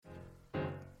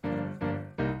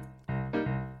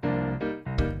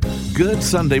Good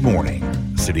Sunday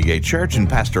morning. City Gate Church and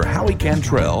Pastor Howie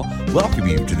Cantrell welcome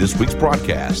you to this week's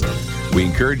broadcast. We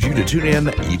encourage you to tune in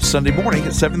each Sunday morning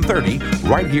at 7:30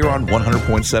 right here on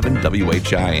 100.7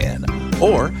 WHIN.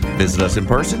 Or visit us in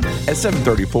person at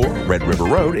 734 Red River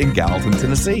Road in Gallatin,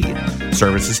 Tennessee.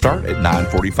 Services start at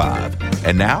 9:45.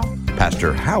 And now,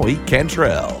 Pastor Howie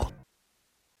Cantrell.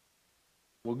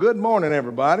 Well, good morning,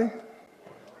 everybody.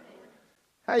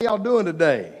 How y'all doing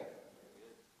today?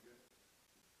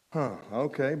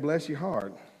 Okay, bless your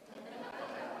heart.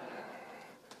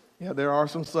 Yeah, there are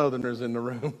some Southerners in the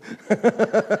room.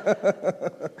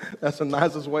 That's the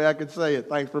nicest way I could say it.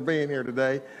 Thanks for being here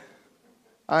today.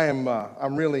 I'm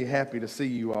really happy to see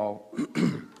you all.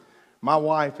 My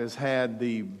wife has had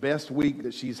the best week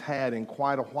that she's had in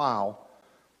quite a while,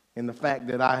 in the fact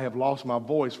that I have lost my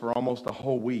voice for almost a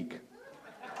whole week.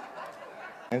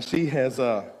 And she has,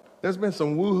 there's been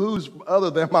some woo-hoos other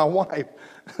than my wife.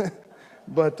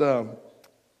 But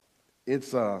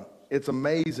it's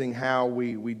amazing how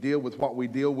we deal with what we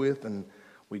deal with, and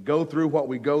we go through what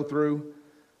we go through.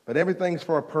 But everything's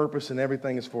for a purpose and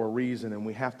everything is for a reason, and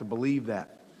we have to believe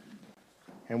that.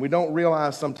 And we don't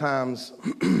realize sometimes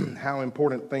how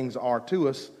important things are to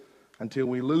us until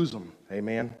we lose them.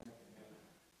 Amen.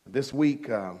 This week,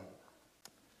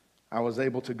 I was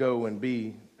able to go and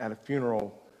be at a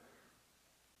funeral.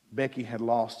 Becky had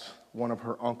lost one of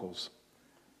her uncles.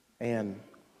 And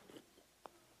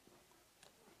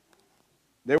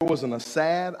there wasn't a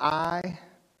sad eye.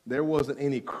 There wasn't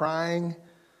any crying.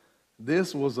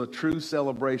 This was a true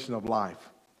celebration of life.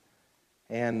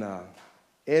 And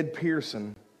Ed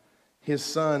Pearson, his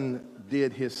son,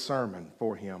 did his sermon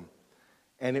for him.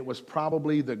 And it was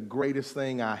probably the greatest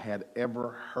thing I had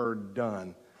ever heard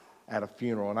done at a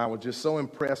funeral. And I was just so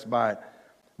impressed by it.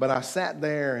 But I sat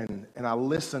there and I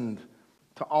listened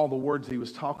to all the words he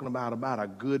was talking about a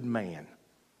good man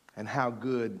and how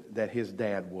good that his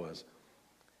dad was.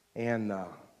 And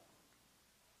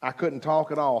I couldn't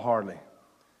talk at all, hardly.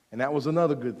 And that was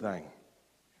another good thing.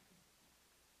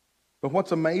 But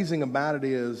what's amazing about it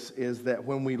is that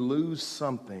when we lose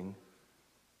something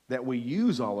that we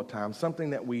use all the time, something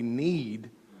that we need,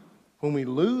 when we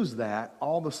lose that,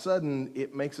 all of a sudden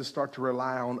it makes us start to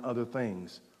rely on other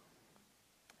things.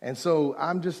 And so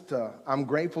I'm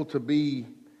grateful to be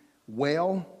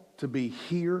well, to be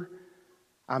here.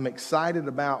 I'm excited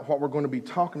about what we're going to be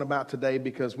talking about today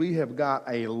because we have got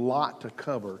a lot to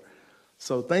cover.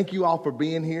 So thank you all for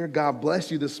being here. God bless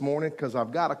you this morning because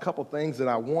I've got a couple things that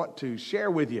I want to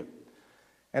share with you.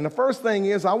 And the first thing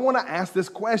is I want to ask this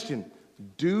question.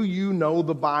 Do you know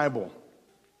the Bible?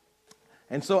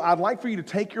 And so I'd like for you to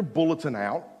take your bulletin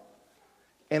out.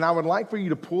 And I would like for you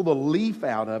to pull the leaf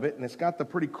out of it, and it's got the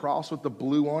pretty cross with the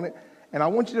blue on it. And I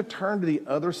want you to turn to the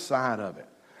other side of it.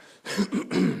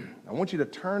 I want you to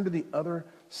turn to the other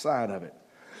side of it.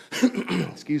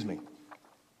 Excuse me.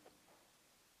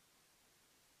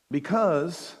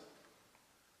 Because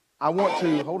I want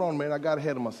to, hold on a minute, I got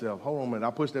ahead of myself. Hold on a minute,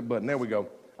 I'll push that button. There we go.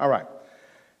 All right.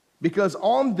 Because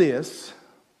on this,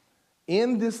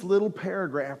 in this little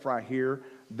paragraph right here,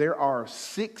 there are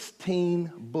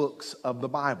 16 books of the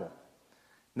Bible.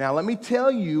 Now, let me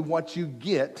tell you what you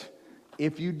get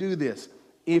if you do this.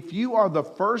 If you are the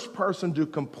first person to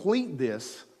complete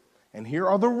this, and here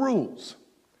are the rules.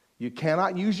 You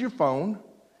cannot use your phone.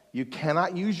 You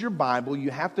cannot use your Bible.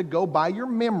 You have to go by your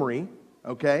memory,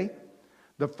 okay?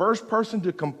 The first person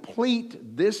to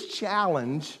complete this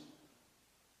challenge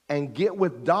and get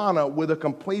with Donna with a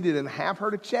completed and have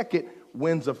her to check it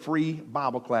wins a free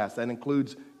Bible class. That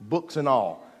includes books and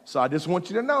all. So I just want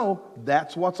you to know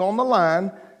that's what's on the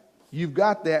line. You've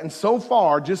got that. And so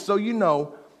far, just so you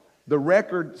know, the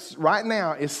record right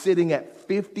now is sitting at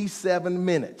 57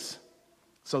 minutes.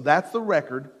 So that's the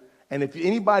record. And if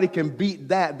anybody can beat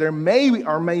that, there may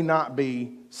or may not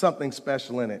be something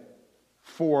special in it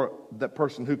for the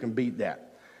person who can beat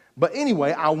that. But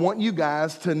anyway, I want you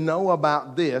guys to know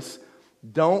about this.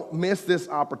 Don't miss this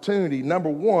opportunity. Number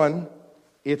one,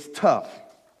 it's tough,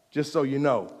 just so you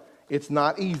know. It's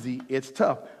not easy. It's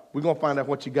tough. We're going to find out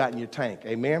what you got in your tank.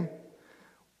 Amen?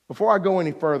 Before I go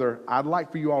any further, I'd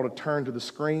like for you all to turn to the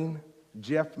screen.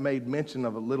 Jeff made mention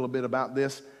of a little bit about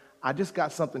this. I just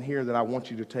got something here that I want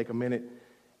you to take a minute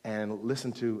and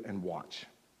listen to and watch.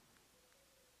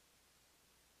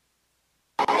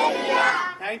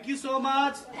 Thank you so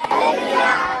much.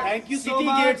 Thank you so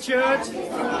much. City Gate Church.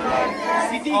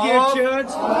 City Gate Church.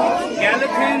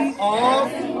 Gallatin of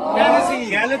Tennessee.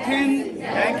 Gallatin.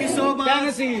 Thank you so much.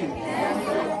 Tennessee.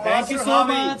 Thank you so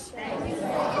much.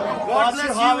 God bless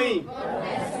you.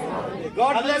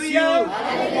 God bless you.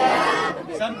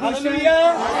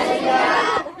 Hallelujah.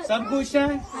 सब कुछ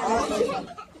है.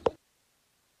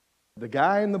 The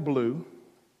guy in the blue,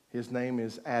 his name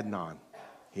is Adnan.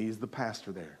 He's the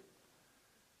pastor there.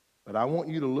 But I want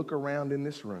you to look around in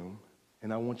this room,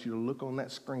 and I want you to look on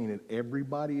that screen at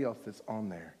everybody else that's on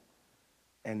there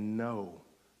and know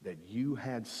that you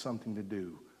had something to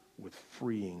do with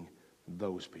freeing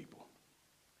those people.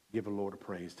 Give the Lord a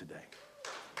praise today.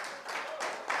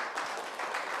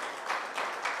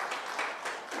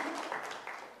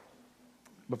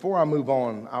 Before I move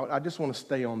on, I just want to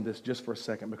stay on this just for a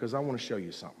second because I want to show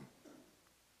you something.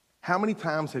 How many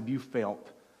times have you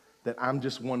felt that I'm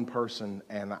just one person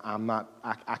and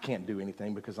I can't do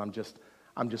anything because I'm just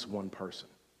one person?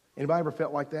 Anybody ever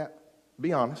felt like that?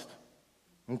 Be honest.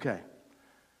 Okay.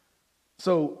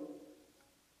 So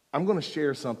I'm going to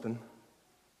share something,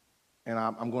 and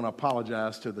I'm going to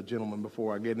apologize to the gentleman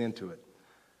before I get into it.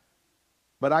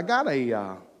 But I got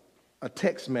a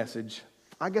text message.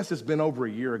 I guess it's been over a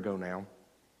year ago now.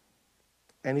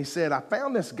 And he said, I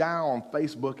found this guy on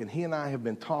Facebook, and he and I have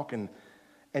been talking,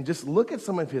 and just look at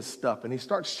some of his stuff. And he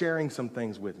starts sharing some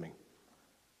things with me.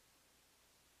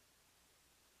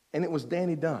 And it was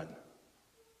Danny Dunn.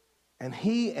 And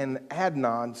he and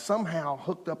Adnan somehow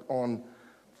hooked up on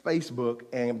Facebook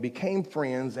and became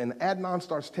friends. And Adnan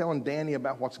starts telling Danny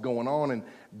about what's going on. And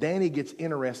Danny gets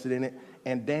interested in it,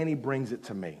 and Danny brings it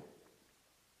to me.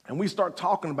 And we start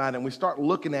talking about it, and we start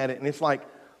looking at it, and it's like,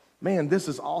 man, this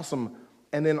is awesome.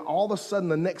 And then all of a sudden,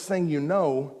 the next thing you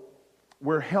know,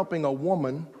 we're helping a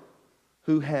woman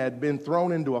who had been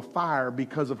thrown into a fire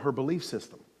because of her belief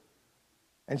system.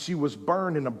 And she was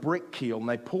burned in a brick kiln, and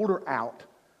they pulled her out,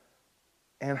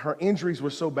 and her injuries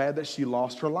were so bad that she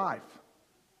lost her life.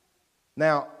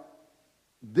 Now,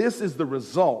 this is the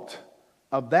result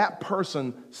of that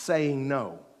person saying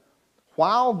no.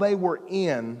 While they were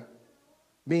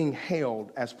being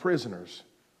held as prisoners,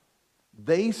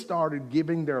 they started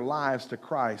giving their lives to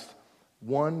Christ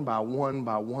one by one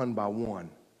by one by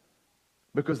one,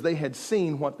 because they had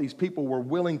seen what these people were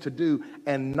willing to do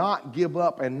and not give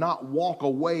up and not walk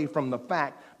away from the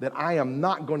fact that I am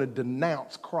not going to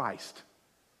denounce Christ.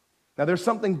 Now, there's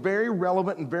something very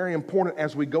relevant and very important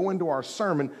as we go into our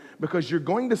sermon, because you're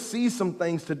going to see some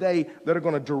things today that are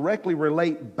going to directly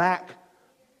relate back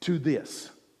to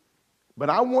this. But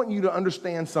I want you to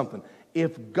understand something.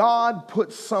 If God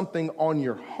puts something on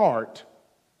your heart,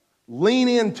 lean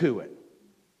into it.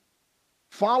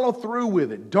 Follow through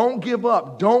with it. Don't give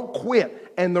up. Don't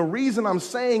quit. And the reason I'm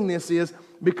saying this is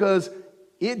because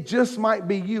it just might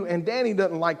be you. And Danny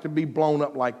doesn't like to be blown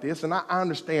up like this, and I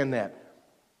understand that.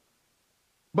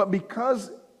 But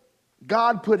because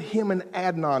God put him and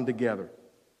Adnan together,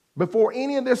 before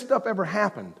any of this stuff ever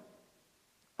happened,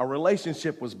 a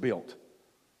relationship was built.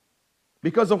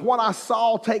 Because of what I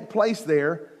saw take place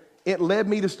there, it led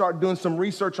me to start doing some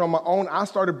research on my own. I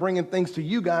started bringing things to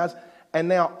you guys, and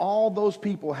now all those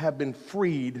people have been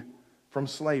freed from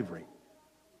slavery.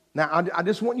 Now, I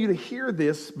just want you to hear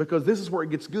this, because this is where it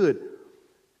gets good.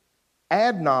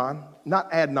 Adnan,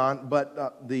 not Adnan,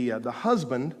 but the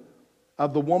husband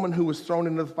of the woman who was thrown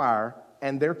into the fire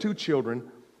and their two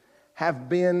children have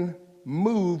been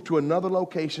moved to another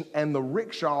location, and the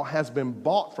rickshaw has been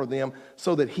bought for them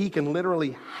so that he can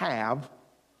literally have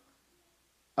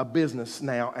a business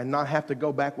now and not have to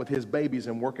go back with his babies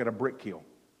and work at a brick kiln.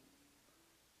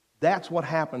 That's what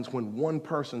happens when one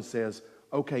person says,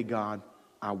 okay, God,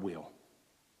 I will.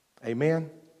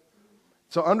 Amen?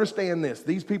 So understand this.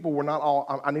 These people were not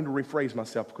all, I need to rephrase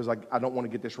myself because I don't want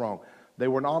to get this wrong. They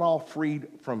were not all freed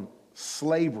from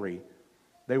slavery.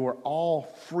 They were all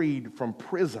freed from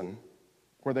prison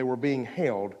where they were being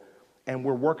held, and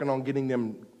we're working on getting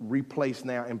them replaced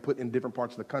now and put in different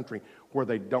parts of the country where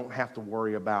they don't have to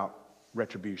worry about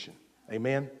retribution.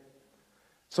 Amen?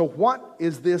 So what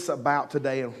is this about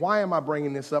today, and why am I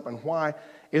bringing this up, and why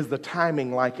is the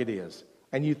timing like it is?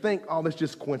 And you think, oh, that's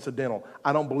just coincidental.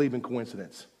 I don't believe in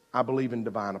coincidence. I believe in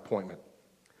divine appointment.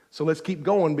 So let's keep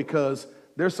going, because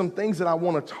there's some things that I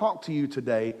want to talk to you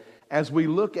today as we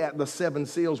look at the 7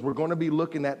 seals. We're going to be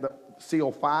looking at the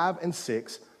seal 5 and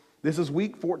 6. This is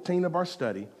week 14 of our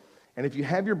study. And if you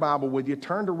have your Bible with you,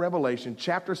 turn to Revelation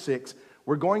chapter 6.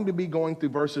 We're going to be going through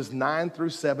verses 9 through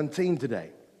 17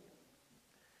 today.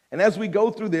 And as we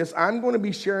go through this, I'm going to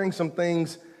be sharing some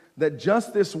things that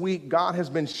just this week God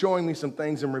has been showing me some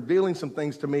things and revealing some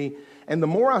things to me. And the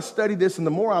more I study this and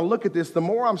the more I look at this, the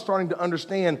more I'm starting to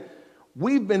understand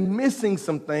we've been missing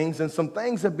some things, and some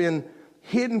things have been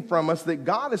hidden from us that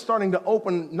God is starting to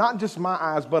open not just my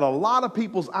eyes, but a lot of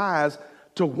people's eyes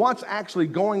to what's actually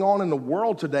going on in the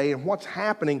world today and what's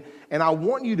happening. And I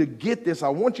want you to get this, I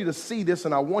want you to see this,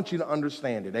 and I want you to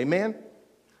understand it. Amen?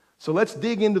 So let's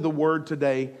dig into the word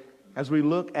today as we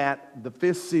look at the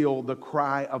fifth seal, the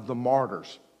cry of the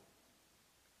martyrs.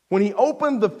 When he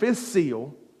opened the fifth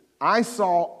seal, I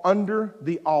saw under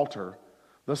the altar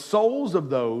the souls of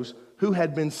those who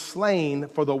had been slain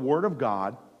for the word of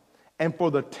God and for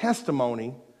the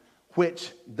testimony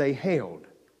which they held.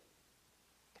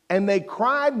 And they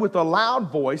cried with a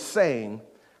loud voice, saying,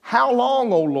 How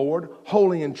long, O Lord,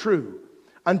 holy and true,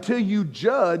 until you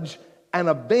judge and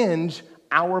avenge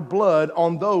our blood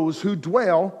on those who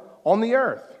dwell on the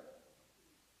earth?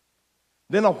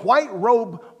 Then a white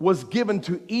robe was given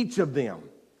to each of them,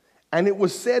 and it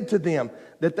was said to them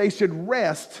that they should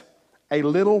rest a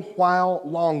little while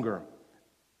longer.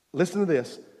 Listen to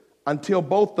this. Until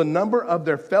both the number of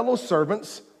their fellow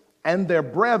servants and their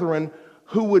brethren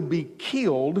who would be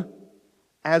killed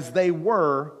as they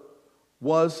were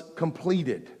was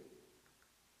completed.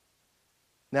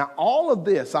 Now, all of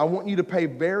this, I want you to pay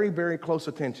very, very close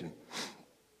attention.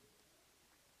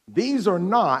 These are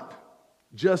not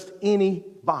just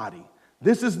anybody.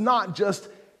 This is not just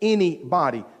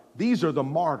anybody. These are the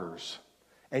martyrs.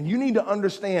 And you need to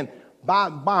understand, by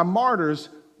martyrs,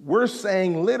 we're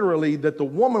saying literally that the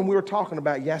woman we were talking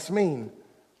about, Yasmin,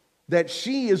 that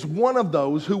she is one of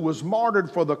those who was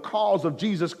martyred for the cause of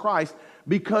Jesus Christ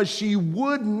because she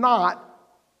would not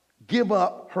give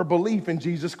up her belief in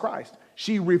Jesus Christ.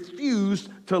 She refused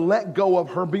to let go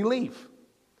of her belief.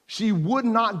 She would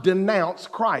not denounce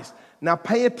Christ. Now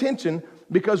pay attention,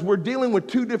 because we're dealing with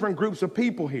two different groups of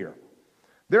people here.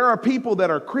 There are people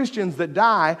that are Christians that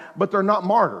die, but they're not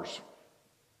martyrs.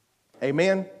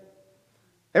 Amen?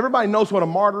 Everybody knows what a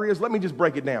martyr is. Let me just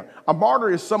break it down. A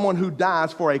martyr is someone who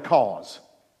dies for a cause.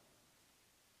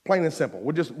 Plain and simple.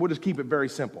 We'll just keep it very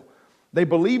simple. They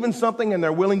believe in something and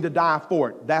they're willing to die for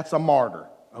it. That's a martyr,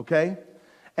 okay?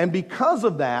 And because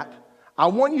of that, I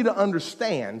want you to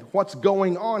understand what's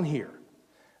going on here.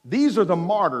 These are the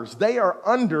martyrs. They are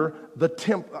under the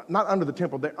temple, not under the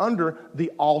temple, they're under the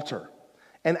altar.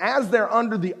 And as they're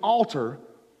under the altar,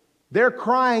 they're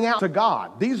crying out to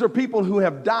God. These are people who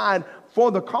have died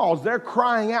for the cause. They're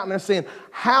crying out and they're saying,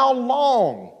 How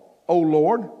long, O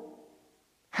Lord?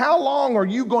 How long are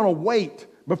you going to wait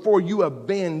before you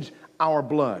avenge our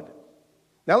blood?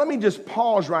 Now let me just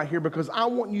pause right here, because I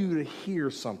want you to hear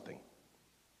something.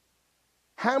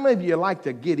 How many of you like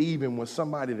to get even with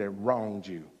somebody that wronged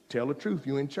you? Tell the truth,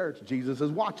 you in church. Jesus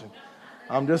is watching.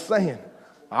 I'm just saying.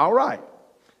 All right.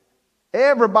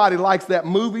 Everybody likes that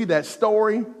movie, that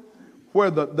story, where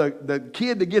the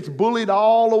kid that gets bullied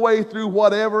all the way through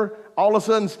whatever, all of a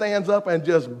sudden stands up and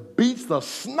just beats the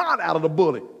snot out of the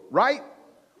bully, right?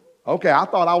 Okay, I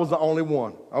thought I was the only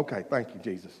one. Okay, thank you,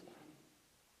 Jesus.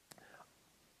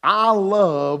 I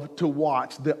love to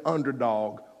watch the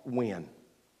underdog win.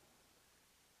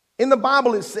 In the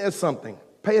Bible, it says something.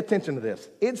 Pay attention to this.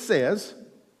 It says,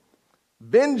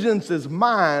 Vengeance is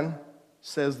mine,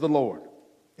 says the Lord.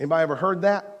 Anybody ever heard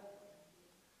that?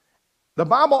 The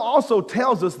Bible also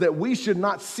tells us that we should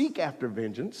not seek after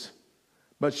vengeance,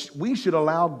 but we should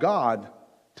allow God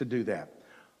to do that.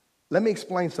 Let me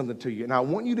explain something to you, and I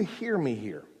want you to hear me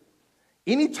here.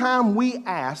 Anytime we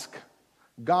ask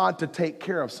God to take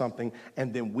care of something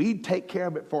and then we take care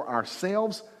of it for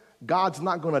ourselves, God's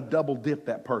not going to double dip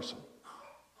that person.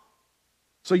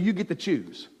 So you get to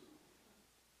choose.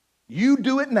 You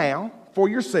do it now for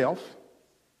yourself,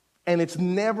 and it's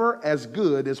never as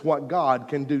good as what God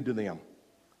can do to them.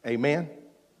 Amen?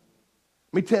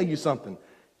 Let me tell you something.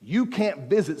 You can't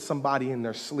visit somebody in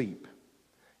their sleep.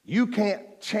 You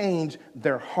can't change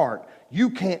their heart.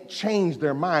 You can't change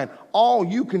their mind. All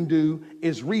you can do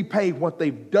is repay what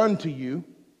they've done to you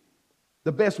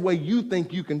the best way you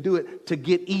think you can do it to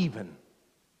get even.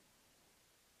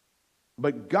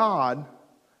 But God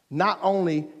not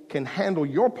only can handle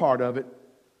your part of it,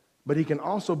 but he can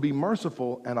also be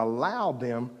merciful and allow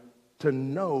them to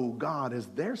know God as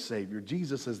their Savior,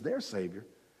 Jesus as their Savior,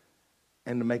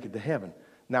 and to make it to heaven.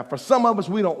 Now, for some of us,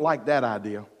 we don't like that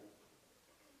idea,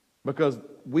 because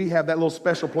we have that little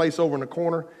special place over in the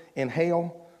corner in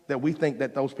hell that we think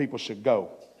that those people should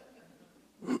go.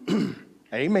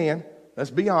 Amen. Let's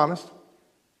be honest.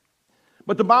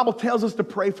 But the Bible tells us to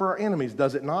pray for our enemies,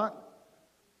 does it not?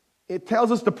 It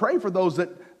tells us to pray for those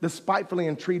that despitefully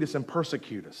entreat us and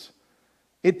persecute us.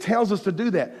 It tells us to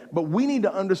do that. But we need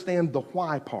to understand the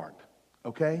why part,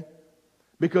 okay?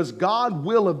 Because God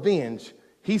will avenge.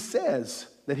 He says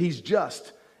that he's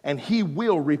just and he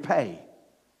will repay.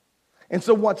 And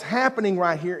so what's happening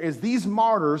right here is these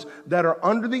martyrs that are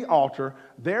under the altar,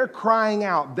 they're crying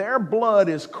out. Their blood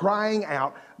is crying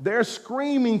out. They're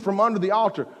screaming from under the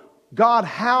altar, God,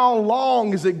 how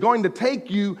long is it going to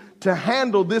take you to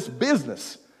handle this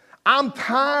business? I'm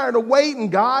tired of waiting,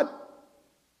 God.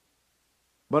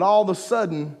 But all of a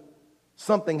sudden,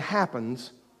 something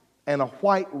happens and a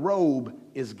white robe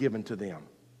is given to them.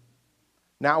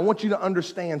 Now, I want you to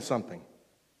understand something.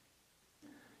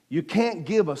 You can't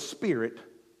give a spirit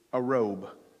a robe.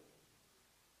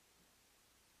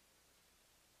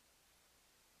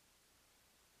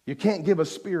 You can't give a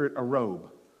spirit a robe.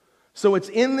 So it's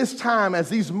in this time as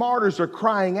these martyrs are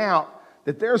crying out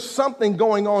that there's something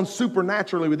going on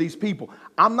supernaturally with these people.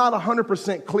 I'm not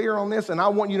 100% clear on this, and I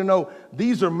want you to know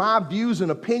these are my views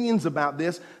and opinions about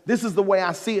this. This is the way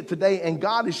I see it today, and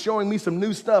God is showing me some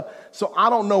new stuff, so I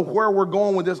don't know where we're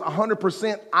going with this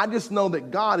 100%. I just know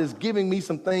that God is giving me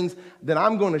some things that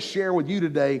I'm going to share with you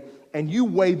today, and you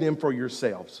weigh them for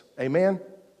yourselves. Amen?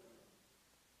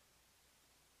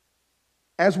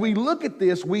 As we look at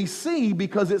this, we see,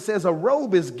 because it says a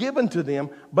robe is given to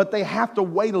them, but they have to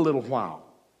wait a little while.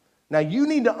 Now, you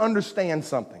need to understand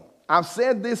something. I've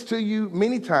said this to you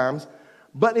many times,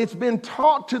 but it's been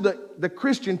taught to the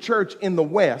Christian church in the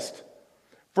West.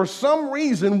 For some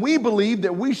reason, we believe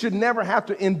that we should never have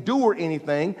to endure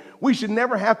anything. We should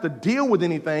never have to deal with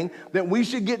anything, that we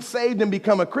should get saved and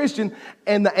become a Christian,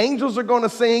 and the angels are going to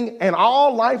sing, and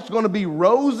all life's going to be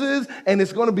roses, and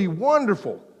it's going to be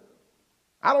wonderful.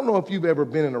 I don't know if you've ever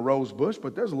been in a rose bush,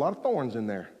 but there's a lot of thorns in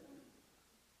there.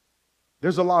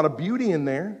 There's a lot of beauty in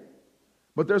there,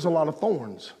 but there's a lot of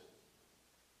thorns.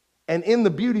 And in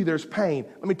the beauty, there's pain.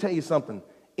 Let me tell you something.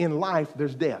 In life,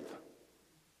 there's death.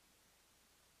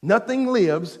 Nothing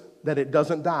lives that it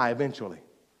doesn't die eventually.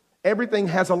 Everything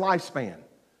has a lifespan.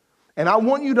 And I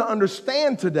want you to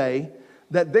understand today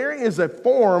that there is a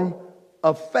form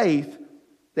of faith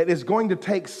that is going to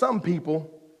take some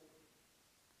people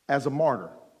as a martyr.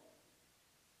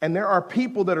 And there are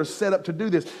people that are set up to do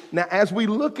this. Now, as we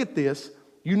look at this,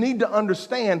 you need to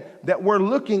understand that we're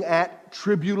looking at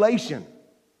tribulation.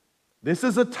 This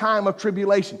is a time of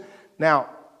tribulation. Now,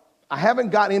 I haven't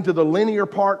got into the linear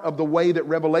part of the way that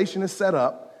Revelation is set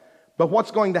up, but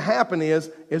what's going to happen is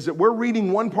that we're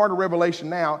reading one part of Revelation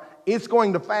now, it's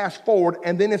going to fast forward,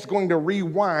 and then it's going to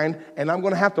rewind, and I'm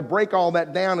going to have to break all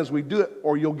that down as we do it,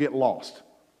 or you'll get lost.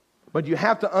 But you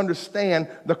have to understand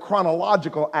the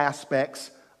chronological aspects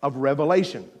of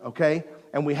Revelation, okay?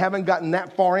 And we haven't gotten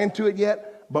that far into it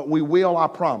yet, but we will, I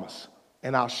promise.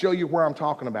 And I'll show you where I'm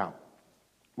talking about.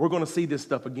 We're going to see this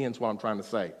stuff again, is what I'm trying to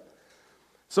say.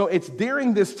 So it's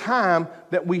during this time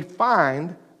that we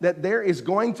find that there is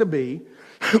going to be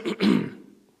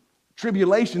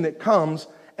tribulation that comes,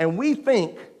 and we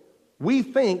think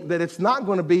that it's not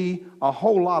going to be a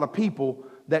whole lot of people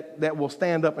that will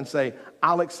stand up and say,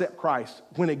 I'll accept Christ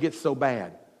when it gets so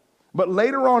bad. But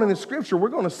later on in the scripture, we're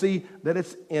going to see that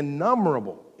it's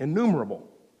innumerable.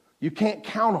 You can't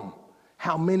count them,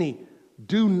 how many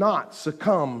do not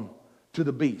succumb to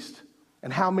the beast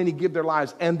and how many give their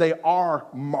lives, and they are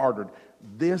martyred.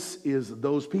 This is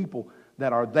those people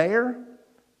that are there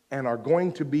and are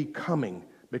going to be coming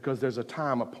because there's a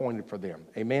time appointed for them.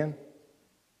 Amen?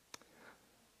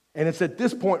 And it's at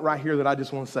this point right here that I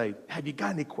just want to say, have you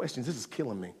got any questions? This is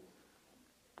killing me.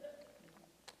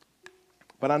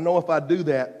 But I know if I do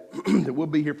that, that we'll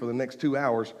be here for the next 2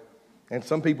 hours. And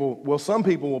some people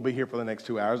will be here for the next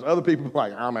 2 hours. Other people are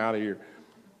like, I'm out of here.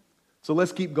 So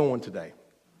let's keep going today.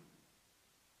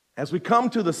 As we come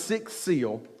to the sixth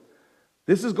seal,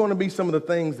 this is going to be some of the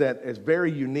things that is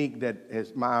very unique,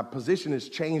 that my position has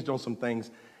changed on some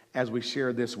things as we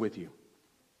share this with you.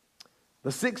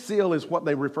 The sixth seal is what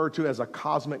they refer to as a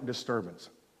cosmic disturbance.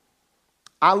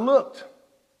 I looked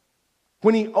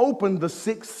when he opened the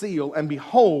sixth seal, and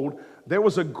behold, there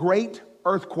was a great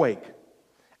earthquake,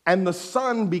 and the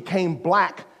sun became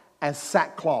black as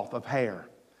sackcloth of hair,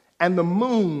 and the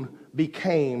moon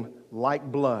became like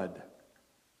blood.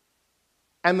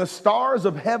 And the stars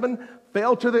of heaven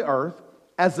fell to the earth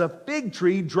as a fig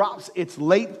tree drops its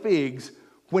late figs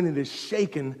when it is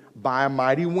shaken by a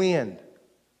mighty wind.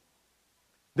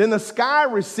 Then the sky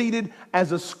receded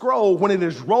as a scroll when it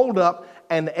is rolled up,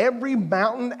 and every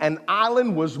mountain and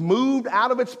island was moved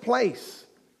out of its place.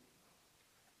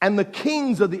 And the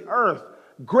kings of the earth,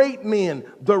 great men,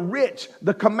 the rich,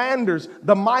 the commanders,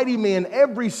 the mighty men,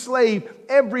 every slave,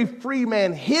 every free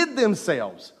man hid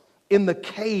themselves in the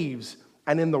caves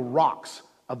and in the rocks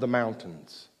of the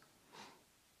mountains,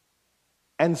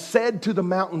 and said to the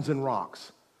mountains and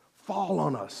rocks, fall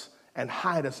on us and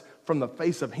hide us from the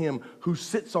face of him who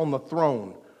sits on the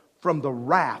throne, from the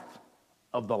wrath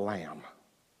of the Lamb.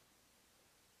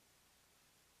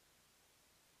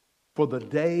 For the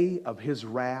day of his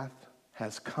wrath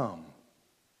has come,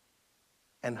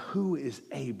 and who is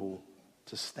able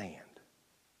to stand?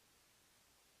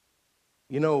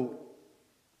 You know,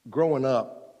 growing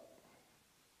up,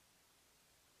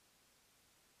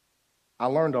 I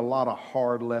learned a lot of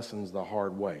hard lessons the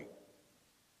hard way.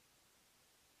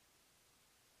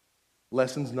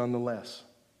 Lessons nonetheless.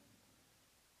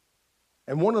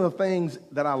 And one of the things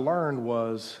that I learned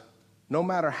was no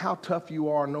matter how tough you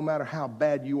are, no matter how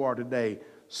bad you are today,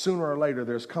 sooner or later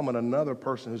there's coming another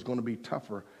person who's going to be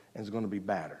tougher and is going to be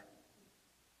badder.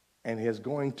 And is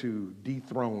going to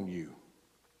dethrone you.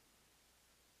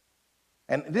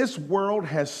 And this world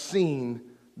has seen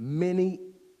many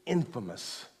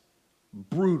infamous,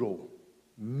 brutal,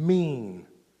 mean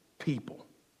people.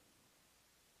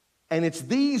 And it's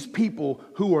these people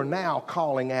who are now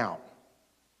calling out.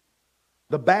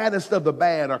 The baddest of the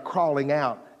bad are crawling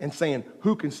out and saying,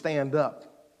 who can stand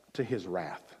up to his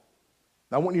wrath?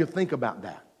 Now, I want you to think about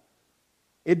that.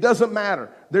 It doesn't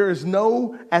matter. There is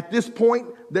no, at this point,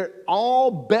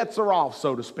 all bets are off,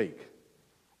 so to speak.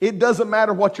 It doesn't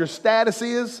matter what your status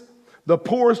is, the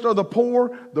poorest of the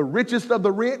poor, the richest of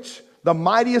the rich, the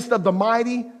mightiest of the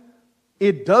mighty.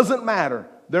 It doesn't matter.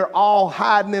 They're all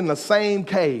hiding in the same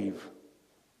cave.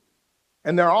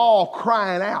 And they're all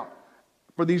crying out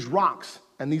for these rocks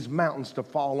and these mountains to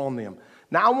fall on them.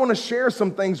 Now, I want to share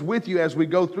some things with you as we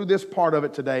go through this part of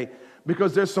it today,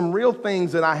 because there's some real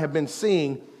things that I have been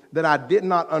seeing that I did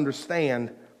not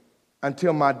understand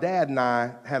until my dad and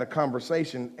I had a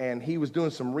conversation, and he was doing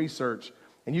some research.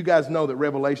 And you guys know that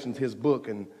Revelation's his book,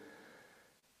 and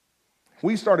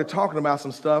we started talking about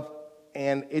some stuff,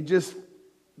 and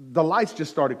the lights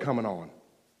just started coming on.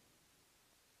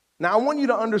 Now, I want you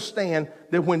to understand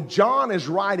that when John is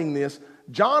writing this,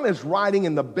 John is writing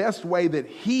in the best way that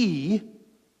he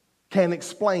can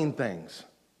explain things.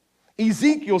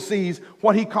 Ezekiel sees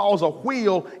what he calls a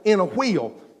wheel in a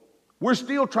wheel. We're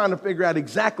still trying to figure out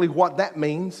exactly what that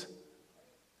means.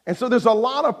 And so there's a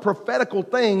lot of prophetical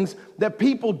things that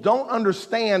people don't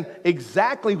understand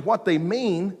exactly what they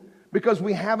mean because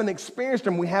we haven't experienced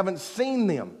them, we haven't seen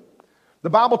them. The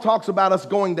Bible talks about us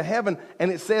going to heaven, and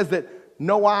it says that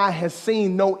no eye has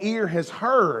seen, no ear has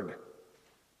heard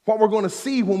what we're going to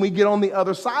see when we get on the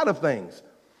other side of things.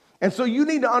 And so you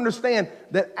need to understand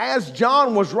that as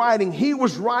John was writing, he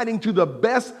was writing to the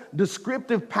best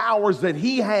descriptive powers that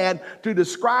he had to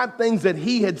describe things that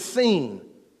he had seen.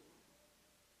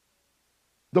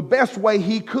 The best way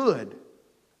he could.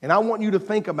 And I want you to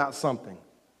think about something.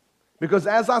 Because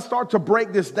as I start to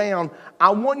break this down, I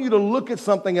want you to look at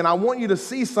something and I want you to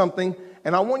see something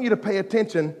and I want you to pay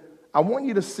attention. I want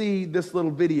you to see this little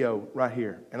video right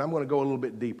here. And I'm going to go a little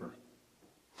bit deeper.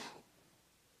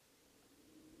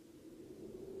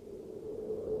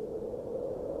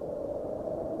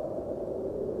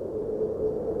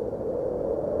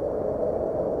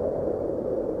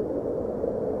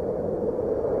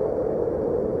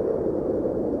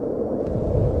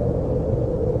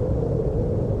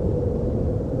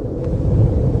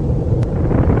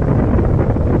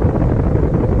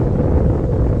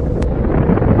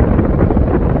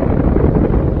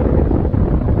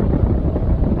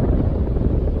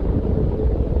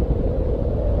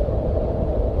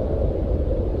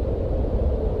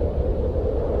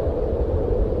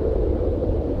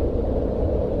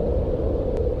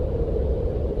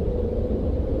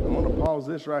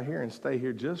 This right here and stay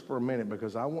here just for a minute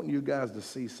because I want you guys to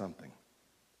see something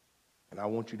and I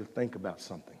want you to think about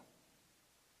something.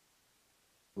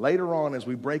 Later on, as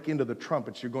we break into the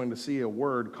trumpets, you're going to see a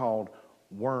word called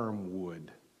wormwood.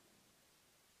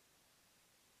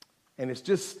 And it's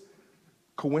just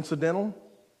coincidental.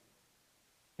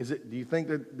 Do you think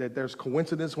that there's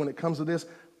coincidence when it comes to this?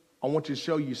 I want you to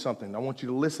show you something. I want you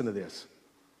to listen to this.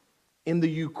 In the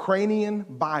Ukrainian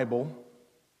Bible,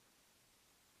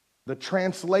 the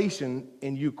translation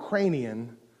in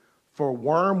Ukrainian for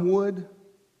wormwood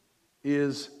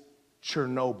is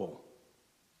Chernobyl.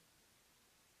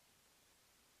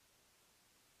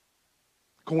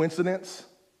 Coincidence?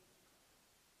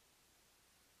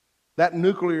 That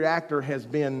nuclear reactor has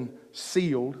been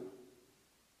sealed,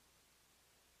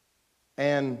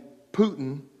 and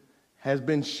Putin has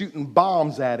been shooting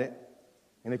bombs at it.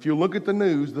 And if you look at the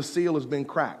news, the seal has been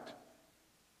cracked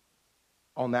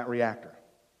on that reactor.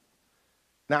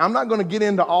 Now, I'm not going to get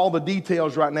into all the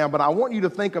details right now, but I want you to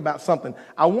think about something.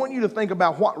 I want you to think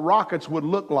about what rockets would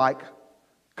look like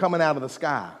coming out of the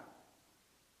sky.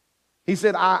 He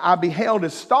said, I beheld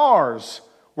as stars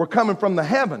were coming from the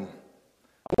heaven.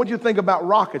 I want you to think about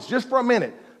rockets just for a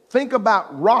minute. Think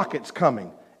about rockets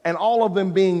coming and all of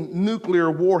them being nuclear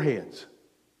warheads.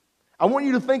 I want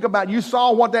you to think about, you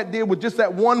saw what that did with just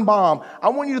that one bomb. I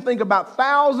want you to think about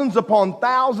thousands upon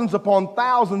thousands upon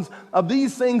thousands of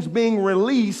these things being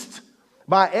released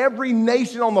by every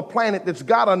nation on the planet that's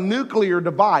got a nuclear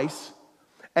device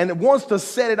and it wants to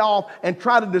set it off and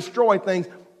try to destroy things,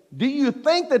 do you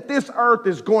think that this earth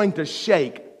is going to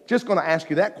shake? Just going to ask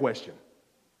you that question.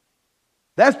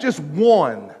 That's just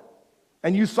one,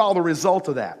 and you saw the result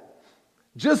of that.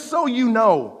 Just so you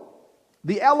know,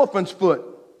 the elephant's foot,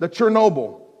 the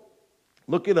Chernobyl,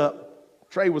 look it up.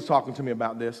 Trey was talking to me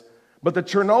about this. But the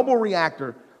Chernobyl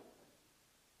reactor,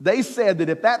 they said that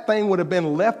if that thing would have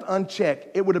been left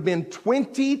unchecked, it would have been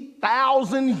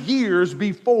 20,000 years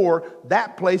before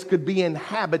that place could be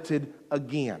inhabited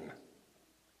again.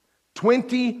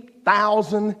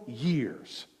 20,000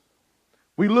 years.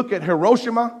 We look at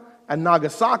Hiroshima and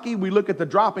Nagasaki, we look at the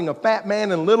dropping of Fat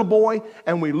Man and Little Boy,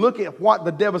 and we look at what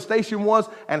the devastation was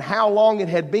and how long it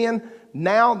had been.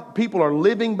 Now people are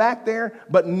living back there,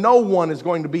 but no one is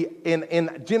going to be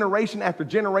in generation after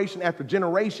generation after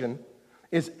generation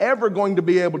is ever going to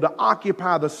be able to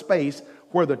occupy the space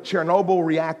where the Chernobyl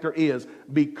reactor is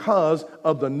because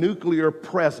of the nuclear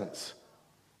presence.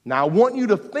 Now I want you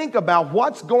to think about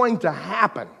what's going to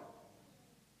happen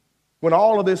when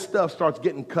all of this stuff starts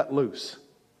getting cut loose.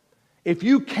 If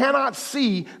you cannot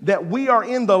see that we are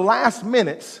in the last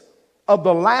minutes of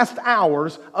the last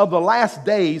hours of the last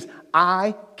days,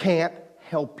 I can't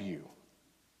help you.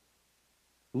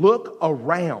 Look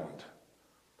around.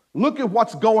 Look at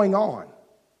what's going on.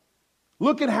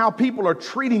 Look at how people are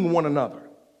treating one another.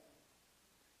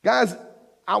 Guys,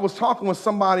 I was talking with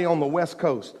somebody on the West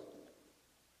Coast,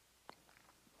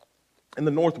 in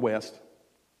the Northwest,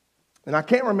 and I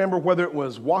can't remember whether it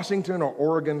was Washington or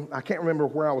Oregon. I can't remember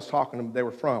where I was talking to them, they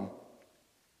were from.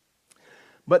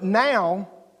 But now,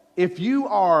 if you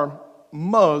are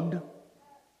mugged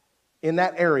in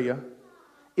that area,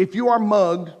 if you are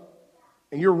mugged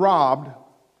and you're robbed,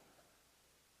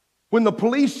 when the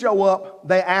police show up,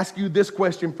 they ask you this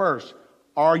question first: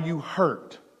 are you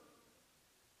hurt?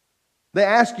 They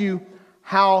ask you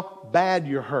how bad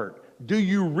you're hurt. Do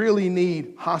you really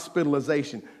need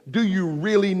hospitalization? Do you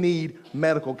really need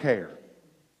medical care?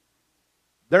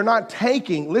 They're not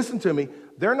taking, listen to me,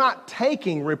 they're not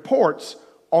taking reports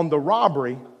on the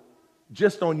robbery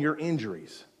just on your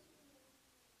injuries.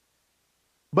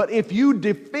 But if you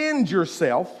defend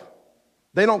yourself,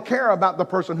 they don't care about the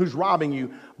person who's robbing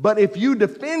you. But if you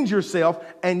defend yourself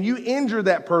and you injure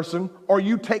that person, or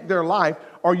you take their life,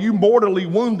 or you mortally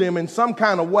wound them in some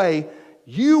kind of way,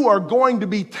 you are going to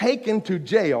be taken to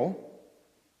jail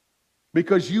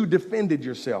because you defended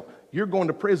yourself. You're going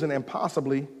to prison and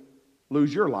possibly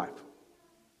lose your life.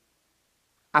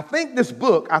 I think this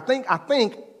book, I think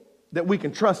that we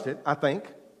can trust it, I think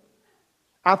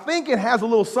it has a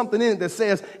little something in it that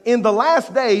says, in the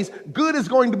last days, good is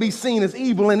going to be seen as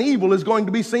evil and evil is going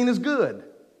to be seen as good.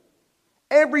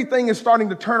 Everything is starting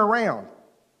to turn around.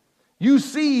 You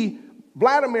see,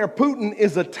 Vladimir Putin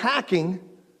is attacking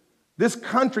this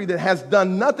country that has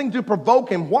done nothing to provoke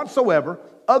him whatsoever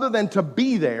other than to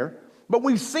be there. But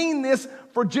we've seen this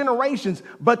for generations,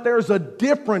 but there's a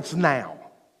difference now.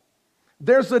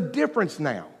 There's a difference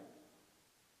now.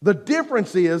 The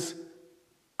difference is,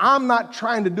 I'm not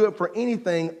trying to do it for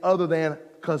anything other than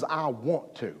because I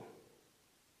want to.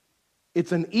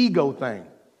 It's an ego thing.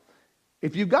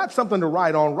 If you've got something to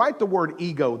write on, write the word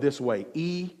ego this way: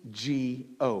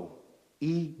 E-G-O.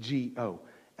 E-G-O.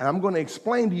 And I'm going to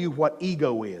explain to you what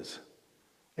ego is.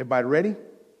 Everybody ready?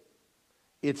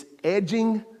 It's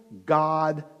edging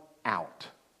God out.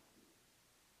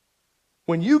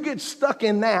 When you get stuck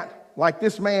in that, like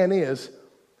this man is,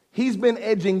 he's been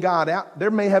edging God out.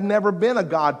 There may have never been a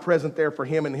God present there for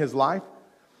him in his life.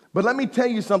 But let me tell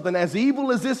you something. As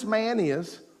evil as this man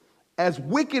is, as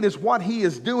wicked as what he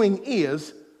is doing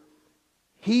is,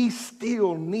 he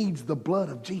still needs the blood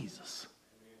of Jesus.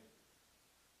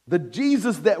 The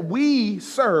Jesus that we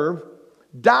serve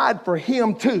died for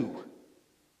him too.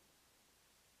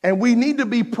 And we need to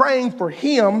be praying for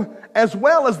him as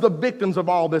well as the victims of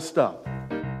all this stuff.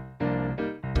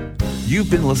 You've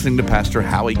been listening to Pastor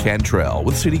Howie Cantrell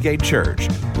with City Gate Church,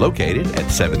 located at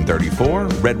 734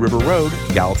 Red River Road,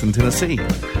 Gallatin, Tennessee.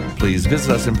 Please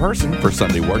visit us in person for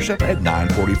Sunday worship at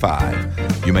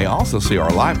 9:45. You may also see our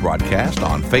live broadcast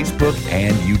on Facebook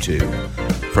and YouTube.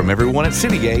 From everyone at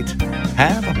City Gate,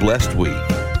 have a blessed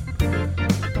week.